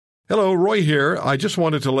Hello, Roy here. I just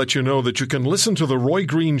wanted to let you know that you can listen to The Roy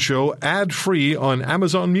Green Show ad-free on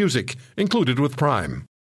Amazon Music, included with Prime.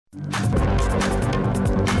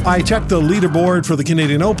 I checked the leaderboard for the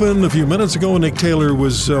Canadian Open a few minutes ago. Nick Taylor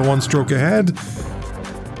was one stroke ahead.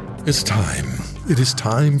 It's time. It is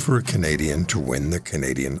time for a Canadian to win the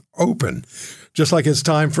Canadian Open. Just like it's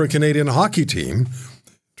time for a Canadian hockey team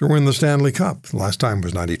to win the Stanley Cup. The last time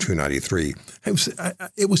was 92-93.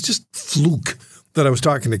 It was just fluke that I was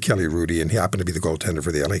talking to Kelly Rudy, and he happened to be the goaltender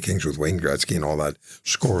for the LA Kings with Wayne Gretzky and all that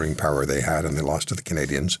scoring power they had, and they lost to the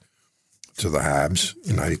Canadians, to the Habs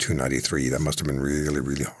in 92-93. That must have been really,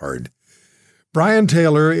 really hard. Brian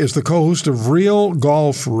Taylor is the co-host of Real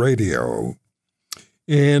Golf Radio,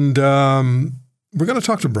 and we're going to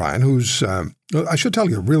talk to Brian, who's, I should tell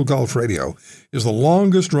you, Real Golf Radio is the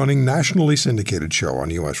longest-running nationally syndicated show on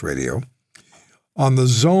U.S. radio on the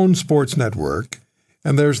Zone Sports Network.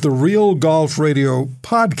 And there's the Real Golf Radio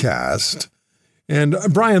podcast. And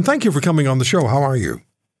Brian, thank you for coming on the show. How are you?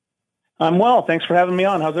 I'm well. Thanks for having me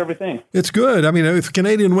on. How's everything? It's good. I mean, if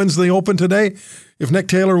Canadian wins the Open today, if Nick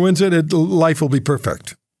Taylor wins it, life will be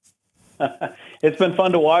perfect. It's been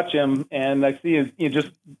fun to watch him, and I see you just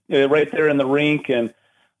right there in the rink, and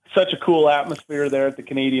such a cool atmosphere there at the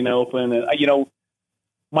Canadian Open. And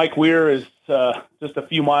Mike Weir is just a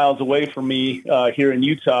few miles away from me here in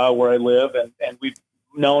Utah, where I live, and we've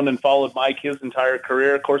known and followed Mike his entire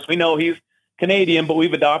career. Of course, we know he's Canadian, but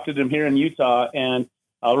we've adopted him here in Utah. And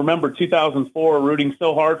I remember 2004 rooting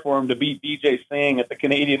so hard for him to beat BJ Singh at the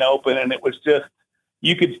Canadian Open, and it was just,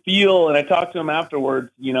 you could feel, and I talked to him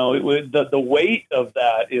afterwards, it was the weight of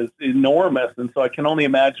that is enormous. And so I can only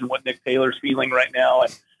imagine what Nick Taylor's feeling right now.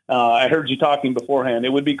 And I heard you talking beforehand. It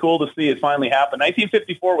would be cool to see it finally happen.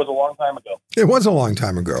 1954 was a long time ago. It was a long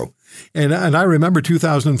time ago. And I remember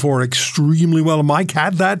 2004 extremely well. Mike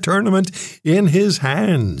had that tournament in his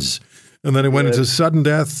hands. And then it went into sudden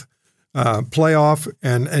death playoff,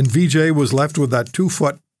 and VJ was left with that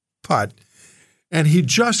 2-foot putt. And he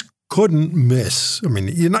just couldn't miss. I mean,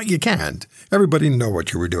 you can't. Everybody know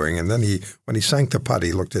what you were doing. And then when he sank the putt,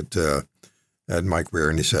 he looked at Mike Weir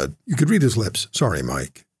and he said, you could read his lips. Sorry,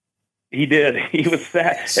 Mike. He did. He was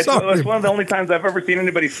sad. It's one of the only times I've ever seen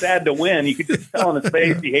anybody sad to win. You could just tell on his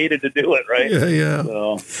face he hated to do it, right? Yeah.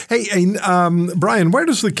 So. Hey, Brian, where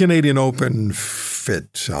does the Canadian Open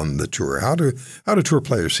fit on the tour? How do tour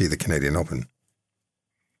players see the Canadian Open?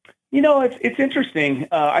 It's interesting.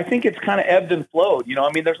 I think it's kind of ebbed and flowed.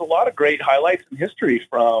 There's a lot of great highlights in history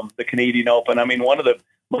from the Canadian Open. I mean, one of the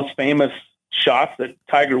most famous shots that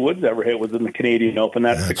Tiger Woods ever hit was in the Canadian Open.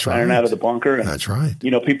 That's 6 iron out of the bunker. And, that's right.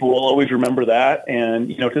 People will always remember that. And,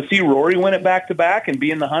 to see Rory win it back to back and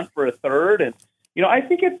be in the hunt for a third. And, I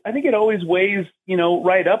think it always weighs,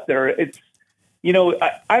 right up there. It's,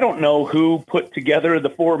 I don't know who put together the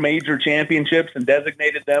 4 major championships and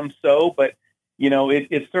designated them so, but,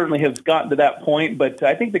 it certainly has gotten to that point. But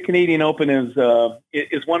I think the Canadian Open is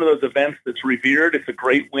one of those events that's revered. It's a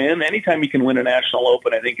great win. Anytime you can win a national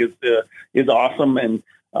Open, I think is awesome. And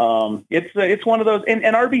it's one of those. And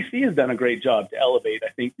RBC has done a great job to elevate, I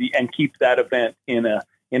think, and keep that event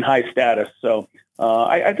in high status. So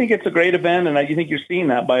I think it's a great event, and I think you're seeing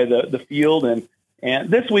that by the field. And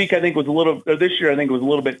this week, I think was this year, I think it was a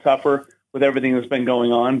little bit tougher with everything that's been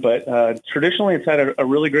going on. But traditionally, it's had a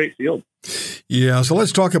really great field. Yeah, so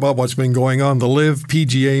let's talk about what's been going on. The LIV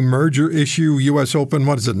PGA merger issue, U.S. Open,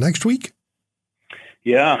 what is it, next week?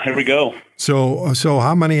 Yeah, here we go. So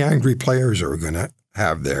how many angry players are we going to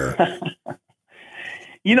have there?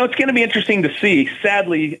 It's going to be interesting to see.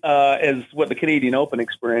 Sadly, as what the Canadian Open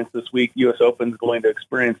experienced this week, U.S. Open is going to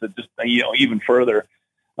experience it just even further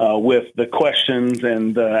with the questions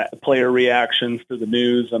and player reactions to the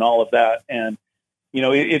news and all of that. And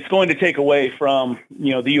it's going to take away from,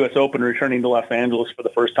 the U.S. Open returning to Los Angeles for the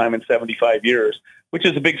first time in 75 years, which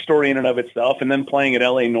is a big story in and of itself. And then playing at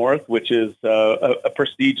LA North, which is a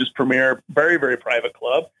prestigious, premier, very, very private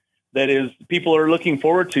club that is people are looking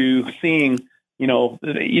forward to seeing.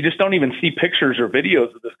 You just don't even see pictures or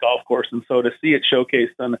videos of this golf course. And so to see it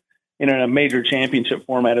showcased in a major championship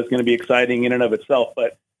format is going to be exciting in and of itself.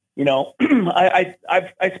 But I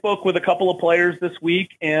spoke with a couple of players this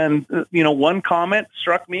week, and one comment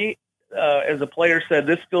struck me as a player said,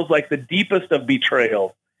 "This feels like the deepest of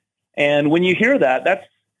betrayals." And when you hear that,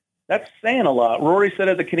 that's saying a lot. Rory said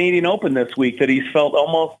at the Canadian Open this week that he's felt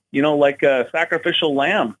almost like a sacrificial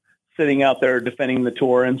lamb sitting out there defending the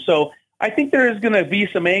tour. And so I think there is going to be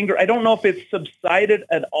some anger. I don't know if it's subsided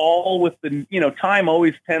at all with the, time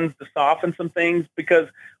always tends to soften some things because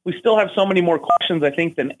we still have so many more questions, I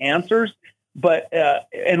think, than answers. But,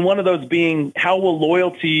 and one of those being, how will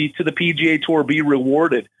loyalty to the PGA Tour be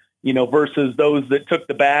rewarded? versus those that took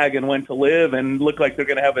the bag and went to live and look like they're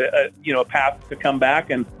going to have a path to come back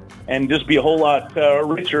and just be a whole lot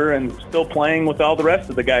richer and still playing with all the rest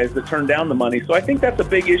of the guys that turned down the money. So I think that's a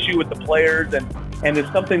big issue with the players, and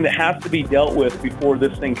it's something that has to be dealt with before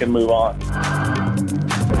this thing can move on.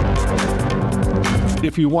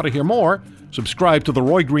 If you want to hear more, subscribe to The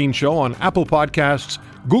Roy Green Show on Apple Podcasts,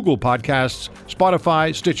 Google Podcasts,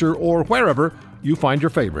 Spotify, Stitcher, or wherever you find your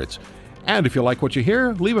favorites. And if you like what you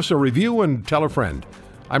hear, leave us a review and tell a friend.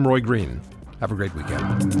 I'm Roy Green. Have a great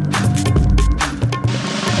weekend.